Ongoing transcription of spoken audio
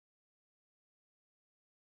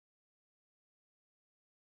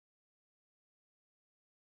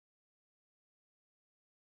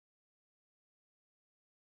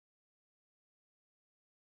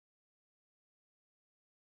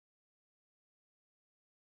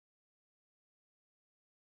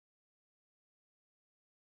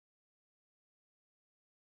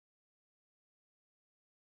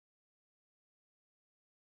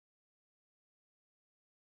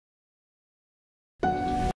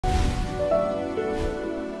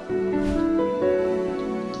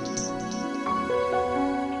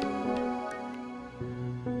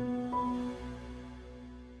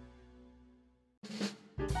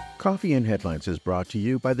Coffee and Headlines is brought to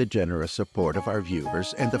you by the generous support of our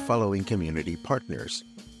viewers and the following community partners.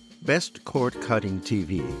 Best Cord Cutting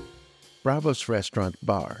TV, Bravo's Restaurant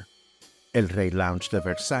Bar, El Rey Lounge de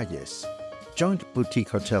Versalles, Joint Boutique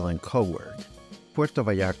Hotel and Cowork, Puerto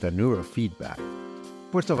Vallarta Neurofeedback,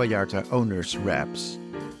 Puerto Vallarta Owners Reps,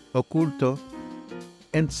 Oculto,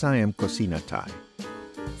 and Siam Cocina Thai.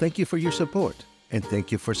 Thank you for your support, and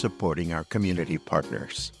thank you for supporting our community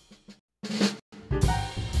partners.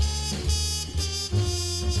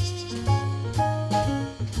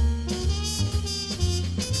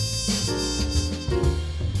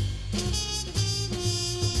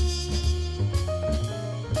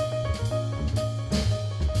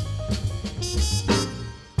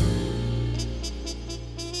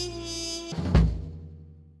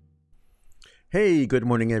 Hey, good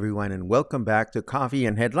morning, everyone, and welcome back to Coffee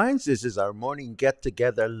and Headlines. This is our morning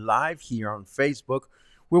get-together live here on Facebook,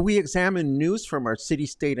 where we examine news from our city,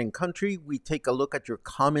 state, and country. We take a look at your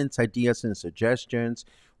comments, ideas, and suggestions.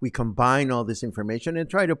 We combine all this information and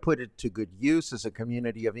try to put it to good use as a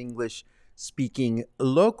community of English-speaking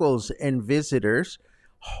locals and visitors,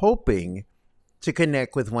 hoping to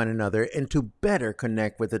connect with one another and to better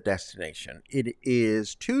connect with the destination. It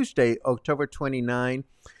is Tuesday, October 29,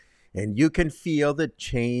 and you can feel the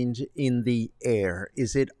change in the air.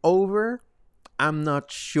 Is it over? I'm not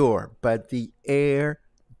sure, but the air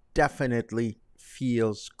definitely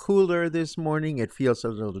feels cooler this morning. It feels a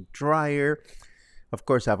little drier. Of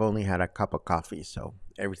course, I've only had a cup of coffee, so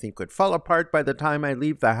everything could fall apart by the time I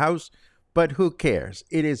leave the house, but who cares?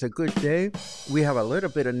 It is a good day. We have a little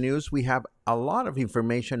bit of news. We have a lot of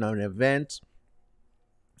information on events,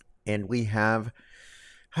 and we have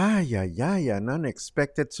an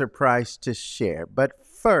unexpected surprise to share. But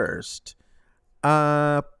first,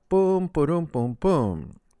 boom.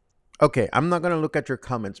 Okay, I'm not going to look at your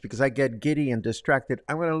comments because I get giddy and distracted.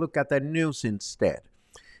 I'm going to look at the news instead.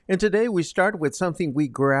 And today we start with something we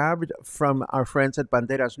grabbed from our friends at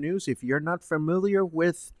Banderas News. If you're not familiar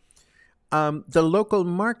with the local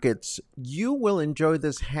markets, you will enjoy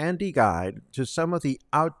this handy guide to some of the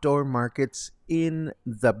outdoor markets in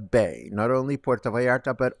the Bay, not only Puerto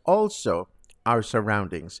Vallarta, but also our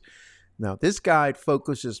surroundings. Now, this guide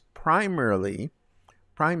focuses primarily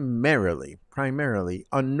on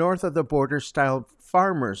north of the border style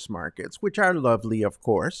farmers markets, which are lovely, of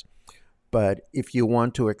course. But if you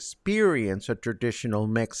want to experience a traditional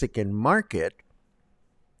Mexican market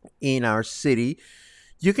in our city,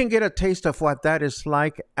 you can get a taste of what that is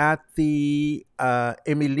like at the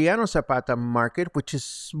Emiliano Zapata market, which is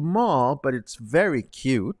small, but it's very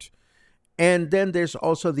cute. And then there's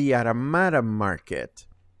also the Aramara market.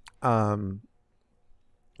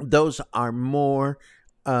 Those are more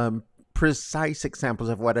precise examples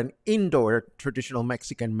of what an indoor traditional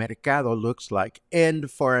Mexican mercado looks like.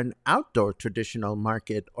 And for an outdoor traditional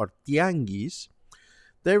market, or tianguis,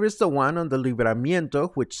 there is the one on the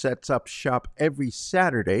Libramiento, which sets up shop every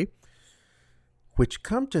Saturday, which,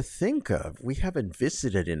 come to think of, we haven't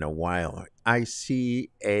visited in a while. I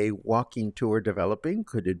see a walking tour developing.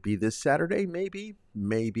 Could it be this Saturday? Maybe,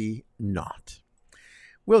 maybe not.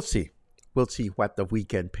 We'll see. We'll see what the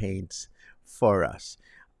weekend paints for us.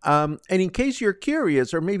 And in case you're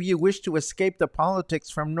curious, or maybe you wish to escape the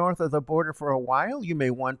politics from north of the border for a while, you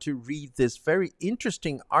may want to read this very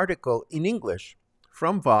interesting article in English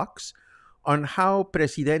from Vox on how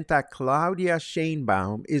Presidenta Claudia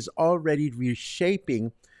Sheinbaum is already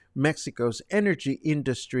reshaping Mexico's energy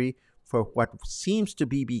industry for what seems to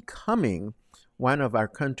be becoming one of our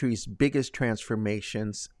country's biggest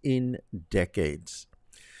transformations in decades.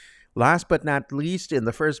 Last but not least, in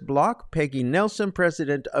the first block, Peggy Nelson,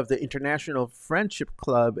 president of the International Friendship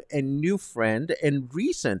Club and new friend and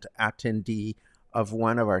recent attendee of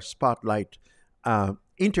one of our Spotlight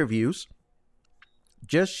interviews,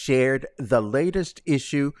 just shared the latest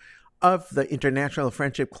issue of the International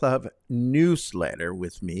Friendship Club newsletter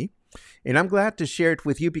with me. And I'm glad to share it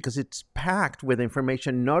with you because it's packed with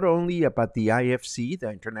information not only about the IFC, the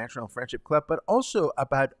International Friendship Club, but also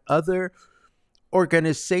about other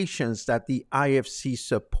organizations that the IFC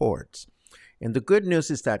supports. And the good news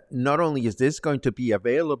is that not only is this going to be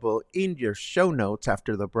available in your show notes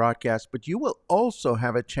after the broadcast, but you will also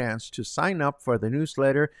have a chance to sign up for the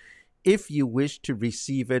newsletter if you wish to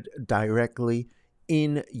receive it directly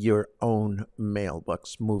in your own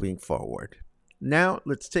mailbox moving forward. Now,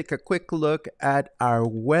 let's take a quick look at our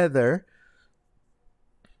weather.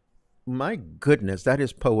 My goodness, that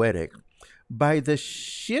is poetic. By the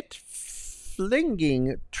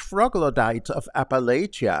shit-flinging troglodytes of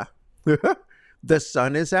Appalachia, the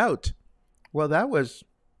sun is out. Well, that was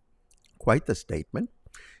quite the statement.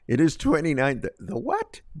 It is 29. The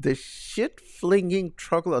what? The shit-flinging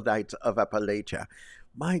troglodytes of Appalachia.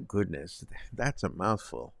 My goodness, that's a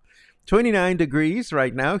mouthful. 29 degrees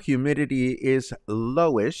right now. Humidity is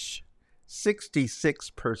lowish,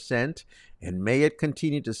 66%. And may it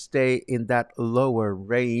continue to stay in that lower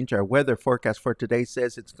range. Our weather forecast for today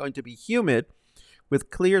says it's going to be humid with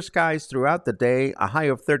clear skies throughout the day, a high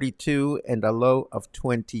of 32 and a low of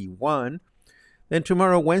 21. Then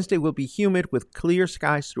tomorrow, Wednesday, will be humid with clear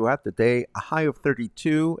skies throughout the day, a high of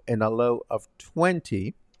 32 and a low of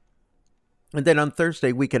 20. And then on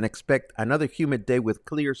Thursday, we can expect another humid day with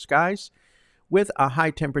clear skies with a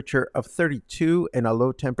high temperature of 32 and a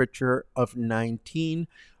low temperature of 19.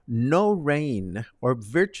 No rain, or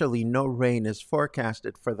virtually no rain, is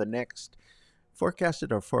forecasted for the next,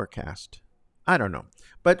 forecasted or forecast? I don't know.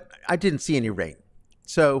 But I didn't see any rain.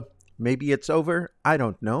 So maybe it's over. I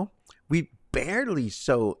don't know. We barely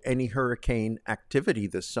saw any hurricane activity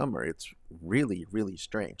this summer. It's really, really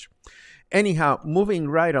strange. Anyhow, moving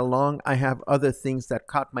right along, I have other things that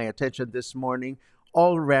caught my attention this morning,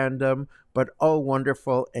 all random, but all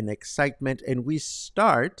wonderful and excitement. And we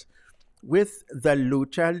start with the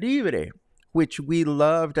lucha libre, which we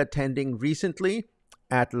loved attending recently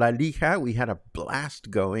at La Lija. We had a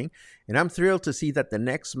blast going, and I'm thrilled to see that the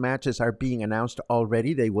next matches are being announced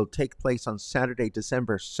already. They will take place on Saturday,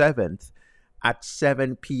 December 7th at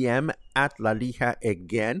 7 p.m. at La Lija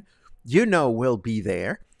again. You know we'll be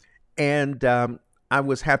there. And I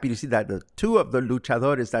was happy to see that the two of the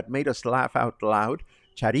luchadores that made us laugh out loud,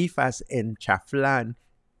 Charifas and Chaflan,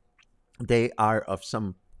 they are of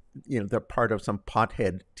some, they're part of some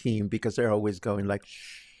pothead team because they're always going like,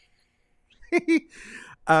 shh.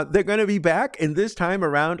 They're going to be back, and this time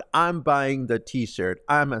around, I'm buying the t-shirt.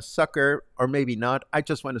 I'm a sucker, or maybe not. I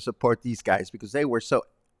just want to support these guys because they were so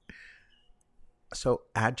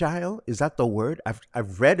agile. Is that the word?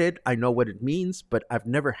 I've read it. I know what it means, but I've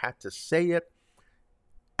never had to say it.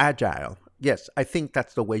 Agile. Yes, I think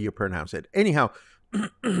that's the way you pronounce it. Anyhow,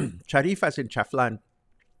 Charifas and Chaflan,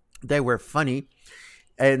 they were funny,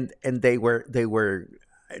 and they were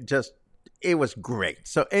just, it was great.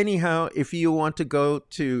 So anyhow, if you want to go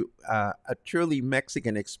to a truly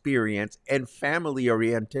Mexican experience and family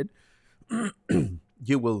oriented,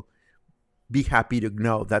 you will be happy to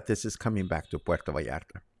know that this is coming back to Puerto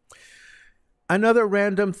Vallarta. Another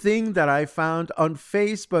random thing that I found on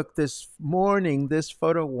Facebook this morning, this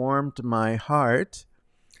photo warmed my heart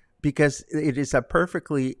because it is a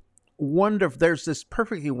perfectly wonderful, there's this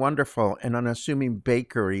perfectly wonderful and unassuming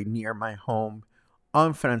bakery near my home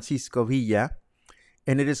on Francisco Villa,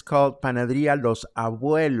 and it is called Panadería Los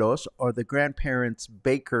Abuelos, or the Grandparents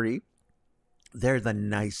Bakery. They're the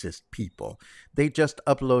nicest people. They just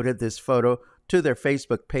uploaded this photo to their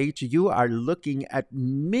Facebook page. You are looking at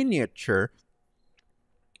miniature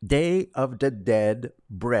Day of the Dead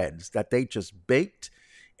breads that they just baked,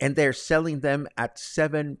 and they're selling them at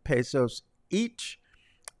 7 pesos each.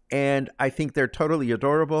 And I think they're totally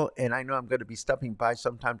adorable. And I know I'm going to be stopping by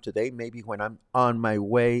sometime today, maybe when I'm on my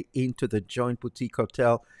way into the Joint Boutique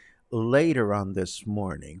Hotel later on this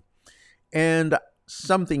morning. And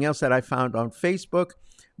something else that I found on Facebook,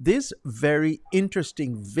 this very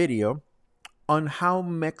interesting video on how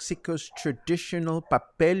Mexico's traditional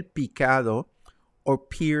papel picado, or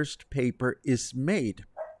pierced paper, is made.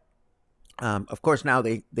 Of course, now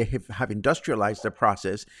they have industrialized the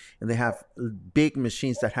process, and they have big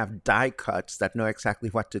machines that have die cuts that know exactly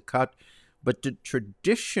what to cut. But the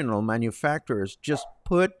traditional manufacturers just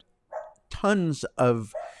put tons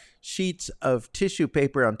of sheets of tissue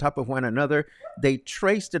paper on top of one another. They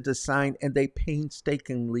trace the design, and they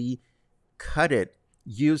painstakingly cut it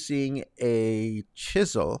using a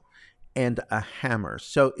chisel and a hammer.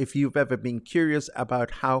 So if you've ever been curious about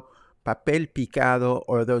how papel picado,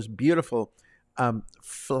 or those beautiful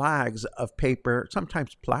flags of paper,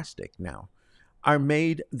 sometimes plastic now, are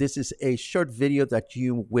made, this is a short video that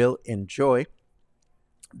you will enjoy.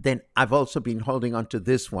 Then I've also been holding on to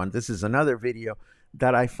this one. This is another video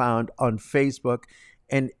that I found on Facebook.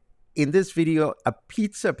 And in this video, a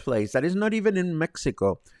pizza place that is not even in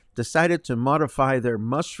Mexico decided to modify their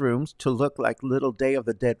mushrooms to look like little Day of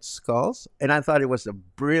the Dead skulls. And I thought it was a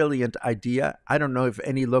brilliant idea. I don't know if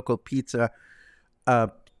any local pizza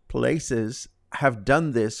places have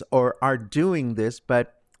done this or are doing this,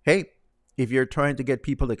 but hey, if you're trying to get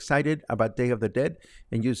people excited about Day of the Dead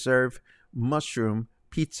and you serve mushroom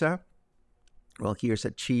pizza, well, here's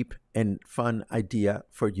a cheap and fun idea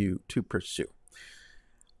for you to pursue.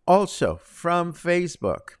 Also, from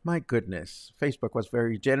Facebook, my goodness, Facebook was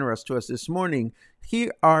very generous to us this morning.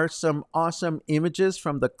 Here are some awesome images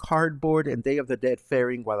from the Cardboard and Day of the Dead Fair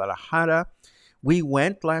in Guadalajara. We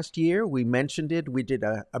went last year. We mentioned it. We did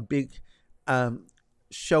a big um,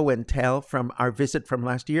 show and tell from our visit from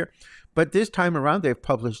last year. But this time around, they've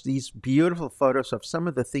published these beautiful photos of some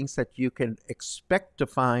of the things that you can expect to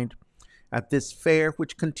find at this fair,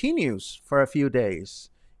 which continues for a few days.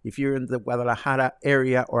 If you're in the Guadalajara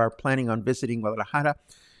area or are planning on visiting Guadalajara,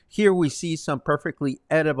 here we see some perfectly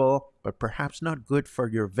edible, but perhaps not good for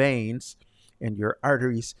your veins and your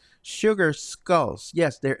arteries, sugar skulls.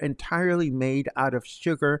 Yes, they're entirely made out of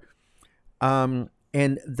sugar, and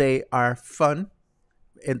they are fun,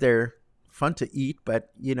 and they're fun to eat,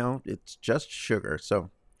 but it's just sugar.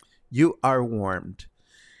 So you are warmed.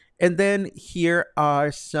 And then here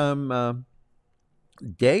are some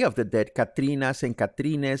Day of the Dead Catrinas and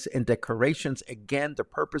Catrines and decorations. Again, the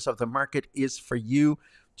purpose of the market is for you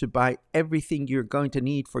to buy everything you're going to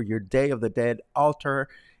need for your Day of the Dead altar.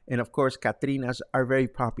 And of course, Catrinas are very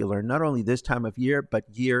popular, not only this time of year, but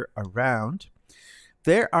year around.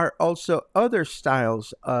 There are also other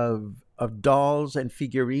styles of dolls and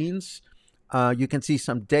figurines. You can see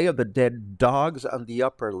some Day of the Dead dogs on the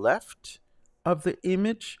upper left of the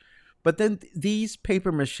image. But then these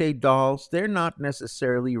paper mache dolls, they're not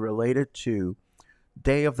necessarily related to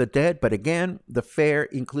Day of the Dead. But again, the fair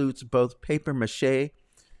includes both paper mache,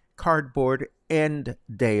 cardboard, and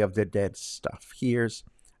Day of the Dead stuff. Here's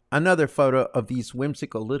another photo of these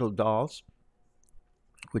whimsical little dolls,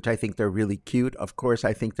 which I think they're really cute. Of course,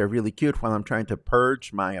 I think they're really cute while I'm trying to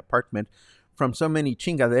purge my apartment from so many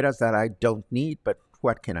chingaderas that I don't need. But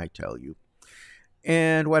what can I tell you?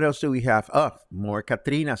 And what else do we have? Oh, more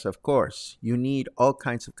Catrinas, of course. You need all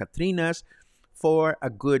kinds of Catrinas for a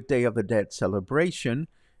good Day of the Dead celebration.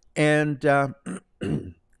 And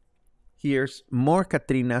here's more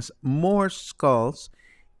Catrinas, more skulls.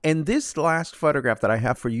 And this last photograph that I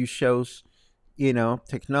have for you shows,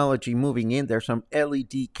 technology moving in. There's some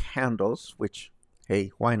LED candles, which,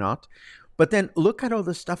 hey, why not? But then look at all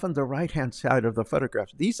the stuff on the right-hand side of the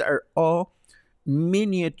photographs. These are all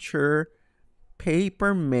miniature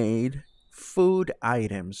paper-made food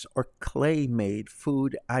items or clay-made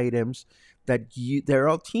food items they're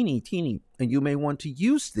all teeny, and you may want to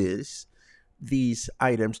use these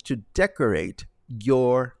items to decorate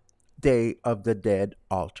your Day of the Dead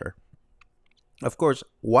altar. Of course,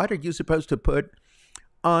 what are you supposed to put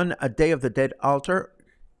on a Day of the Dead altar,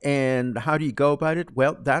 and how do you go about it?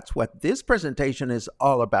 Well, that's what this presentation is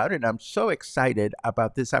all about, and I'm so excited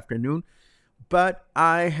about this afternoon. But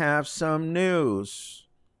I have some news.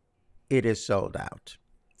 It is sold out.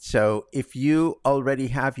 So if you already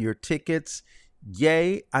have your tickets,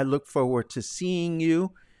 yay, I look forward to seeing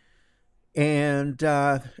you. And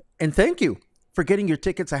thank you for getting your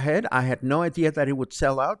tickets ahead. I had no idea that it would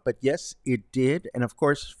sell out, but yes, it did. And of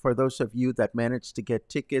course, for those of you that managed to get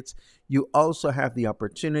tickets, you also have the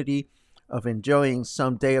opportunity of enjoying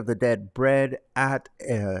some Day of the Dead bread at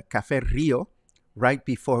Café Rio right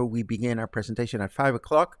before we begin our presentation at 5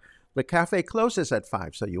 o'clock. The cafe closes at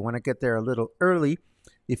 5, so you want to get there a little early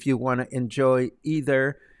if you want to enjoy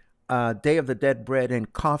either Day of the Dead bread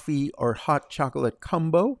and coffee or hot chocolate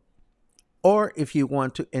combo, or if you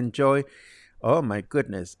want to enjoy, oh my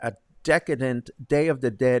goodness, a decadent Day of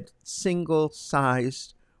the Dead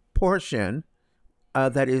single-sized portion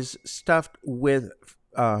that is stuffed with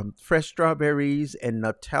fresh strawberries and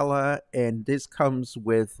Nutella, and this comes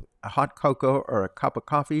with a hot cocoa or a cup of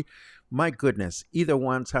coffee. My goodness, either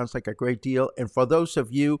one sounds like a great deal. And for those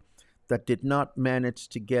of you that did not manage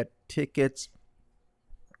to get tickets,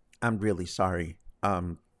 I'm really sorry.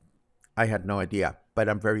 I had no idea, but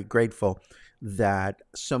I'm very grateful that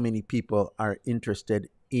so many people are interested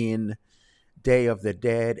in Day of the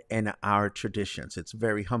Dead and our traditions. It's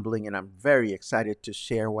very humbling, and I'm very excited to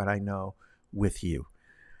share what I know with you.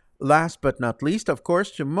 Last but not least, of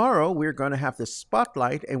course, tomorrow we're going to have the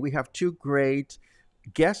spotlight, and we have two great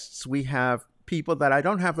guests. We have people that I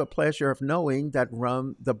don't have the pleasure of knowing that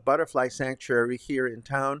run the Butterfly Sanctuary here in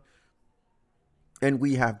town, and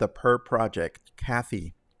we have the PuRR Project.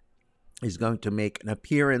 Kathy is going to make an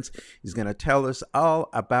appearance. He's going to tell us all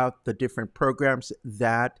about the different programs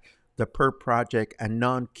that the PuRR Project, a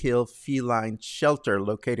non-kill feline shelter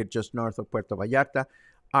located just north of Puerto Vallarta,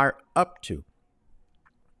 are up to.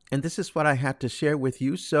 And this is what I had to share with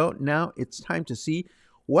you. So now it's time to see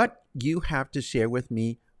what you have to share with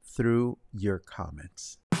me through your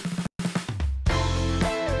comments.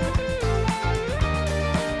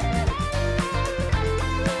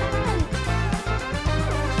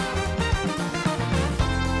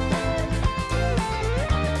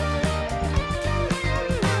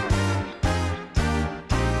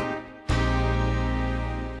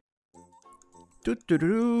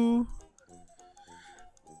 Doo-doo-doo.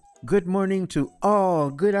 Good morning to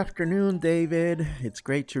all. Good afternoon, David. It's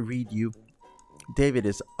great to read you. David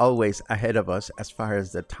is always ahead of us as far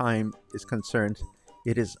as the time is concerned.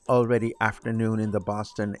 It is already afternoon in the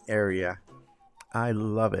Boston area. I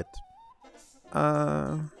love it.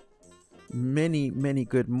 Uh, many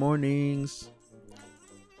good mornings.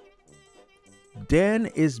 Dan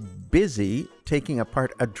is busy taking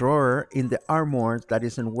apart a drawer in the armoire that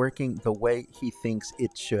isn't working the way he thinks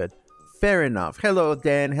it should. Fair enough. Hello,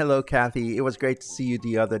 Dan. Hello, Kathy. It was great to see you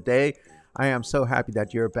the other day. I am so happy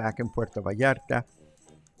that you're back in Puerto Vallarta.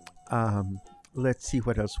 Let's see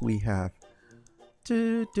what else we have.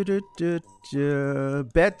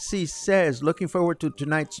 Betsy says, looking forward to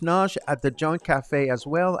tonight's nosh at the Joint Cafe as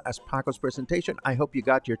well as Paco's presentation. I hope you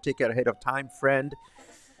got your ticket ahead of time, friend.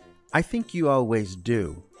 I think you always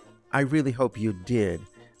do. I really hope you did.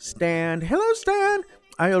 Stan, hello Stan.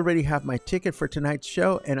 I already have my ticket for tonight's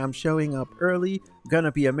show and I'm showing up early.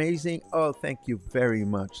 Gonna be amazing. Oh, thank you very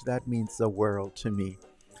much. That means the world to me.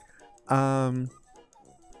 Oh,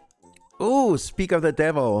 speak of the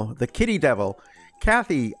devil, the kitty devil.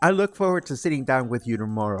 Kathy, I look forward to sitting down with you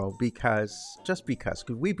tomorrow because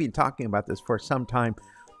we've been talking about this for some time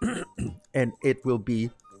and it will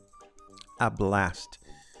be a blast.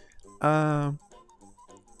 Lucha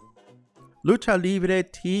Libre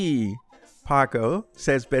T, Paco,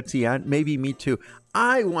 says Betsy Ann, maybe me too.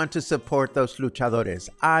 I want to support those luchadores.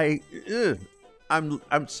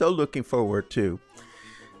 I'm so looking forward to.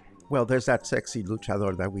 Well, there's that sexy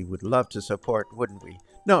luchador that we would love to support, wouldn't we?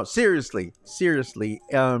 No, seriously.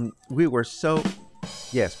 We were so,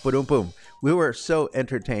 yes, boom, boom. We were so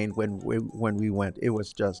entertained when we went. It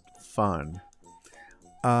was just fun.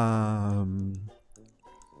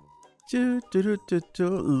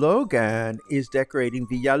 Logan is decorating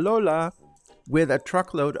Villalola with a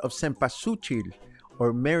truckload of cempasúchil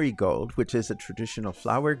or marigold, which is a traditional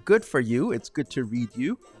flower. Good for you. It's good to read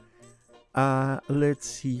you. Let's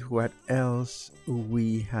see what else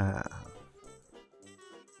we have.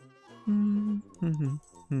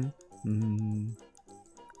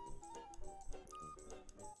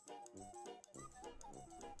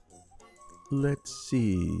 Let's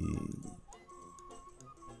see.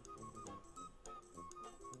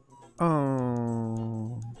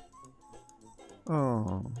 Oh.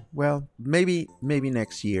 Well, maybe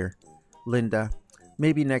next year, Linda.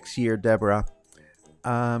 Maybe next year, Deborah.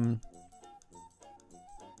 I'll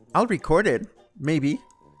record it. Maybe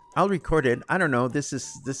I'll record it. I don't know. This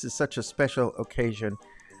is such a special occasion.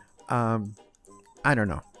 I don't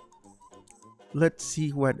know. Let's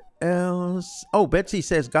see what else. Oh, Betsy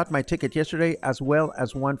says, got my ticket yesterday as well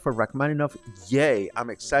as one for RACHMANINOFF. Yay. I'm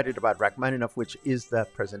excited about RACHMANINOFF, which is the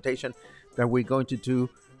presentation that we're going to do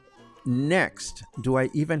next. Do I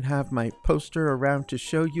even have my poster around to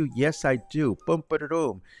show you? Yes, I do. Boom,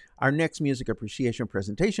 ba-da-doom. Our next music appreciation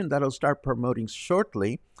presentation that I'll start promoting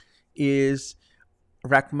shortly is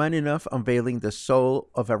RACHMANINOFF unveiling the soul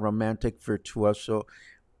of a romantic virtuoso.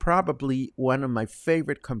 Probably one of my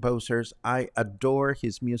favorite composers. I adore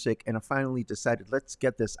his music, and I finally decided, let's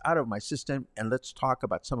get this out of my system and let's talk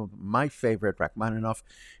about some of my favorite RACHMANINOFF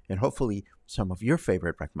and hopefully some of your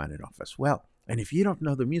favorite RACHMANINOFF as well. And if you don't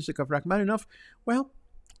know the music of RACHMANINOFF, well,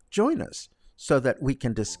 join us so that we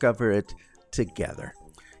can discover it together.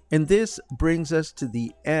 And this brings us to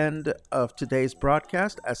the end of today's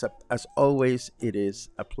broadcast. As always, it is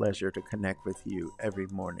a pleasure to connect with you every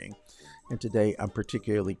morning. And today, I'm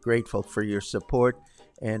particularly grateful for your support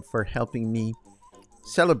and for helping me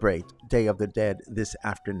celebrate Day of the Dead this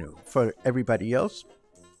afternoon. For everybody else,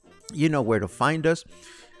 you know where to find us.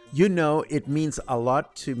 You know it means a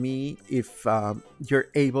lot to me if you're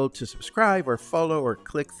able to subscribe or follow or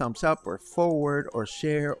click thumbs up or forward or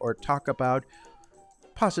share or talk about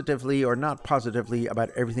positively or not positively about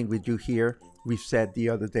everything we do here. We've said the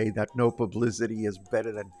other day that no publicity is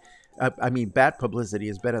better than, bad publicity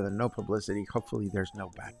is better than no publicity. Hopefully there's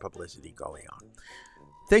no bad publicity going on.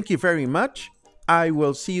 Thank you very much. I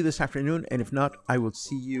will see you this afternoon, and if not, I will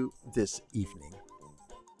see you this evening.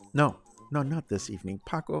 No, not this evening.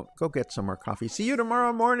 Paco, go get some more coffee. See you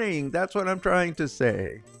tomorrow morning. That's what I'm trying to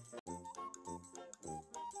say.